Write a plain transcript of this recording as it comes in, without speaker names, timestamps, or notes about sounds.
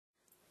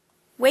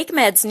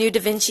WakeMed's new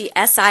DaVinci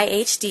Si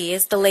HD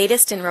is the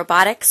latest in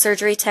robotic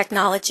surgery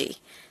technology.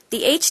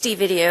 The HD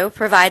video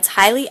provides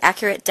highly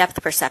accurate depth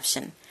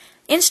perception.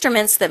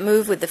 Instruments that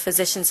move with the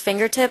physician's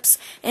fingertips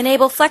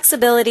enable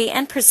flexibility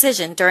and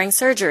precision during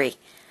surgery.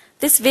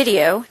 This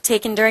video,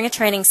 taken during a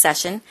training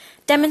session,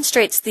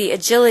 demonstrates the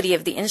agility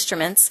of the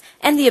instruments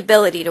and the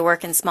ability to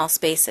work in small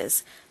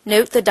spaces.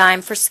 Note the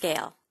dime for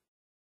scale.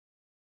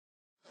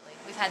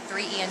 We've had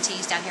 3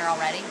 ENTs down here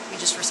already. We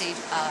just received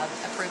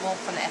approval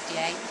from the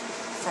FDA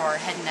for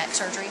head and neck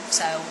surgery,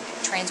 so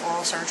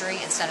transoral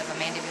surgery instead of a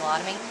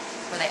mandibulotomy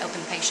where they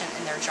open the patient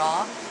in their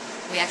jaw.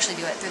 We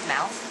actually do it through the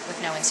mouth with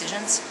no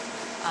incisions.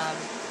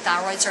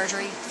 Thyroid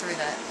surgery through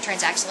the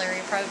transaxillary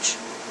approach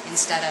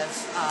instead of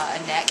a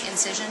neck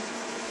incision.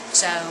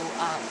 So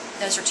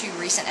those are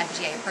 2 recent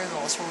FDA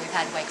approvals where we've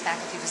had Wake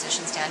faculty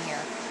physicians down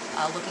here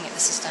looking at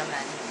the system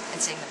and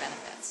seeing the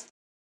benefits.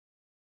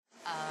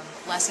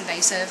 Less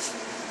invasive,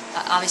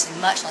 obviously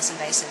much less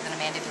invasive than a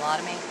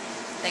mandibulotomy.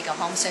 They go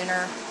home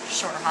sooner,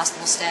 shorter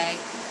hospital stay,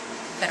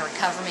 better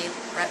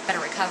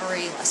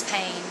recovery, less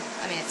pain.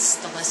 I mean,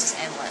 the list is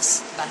endless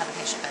about how the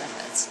patient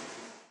benefits.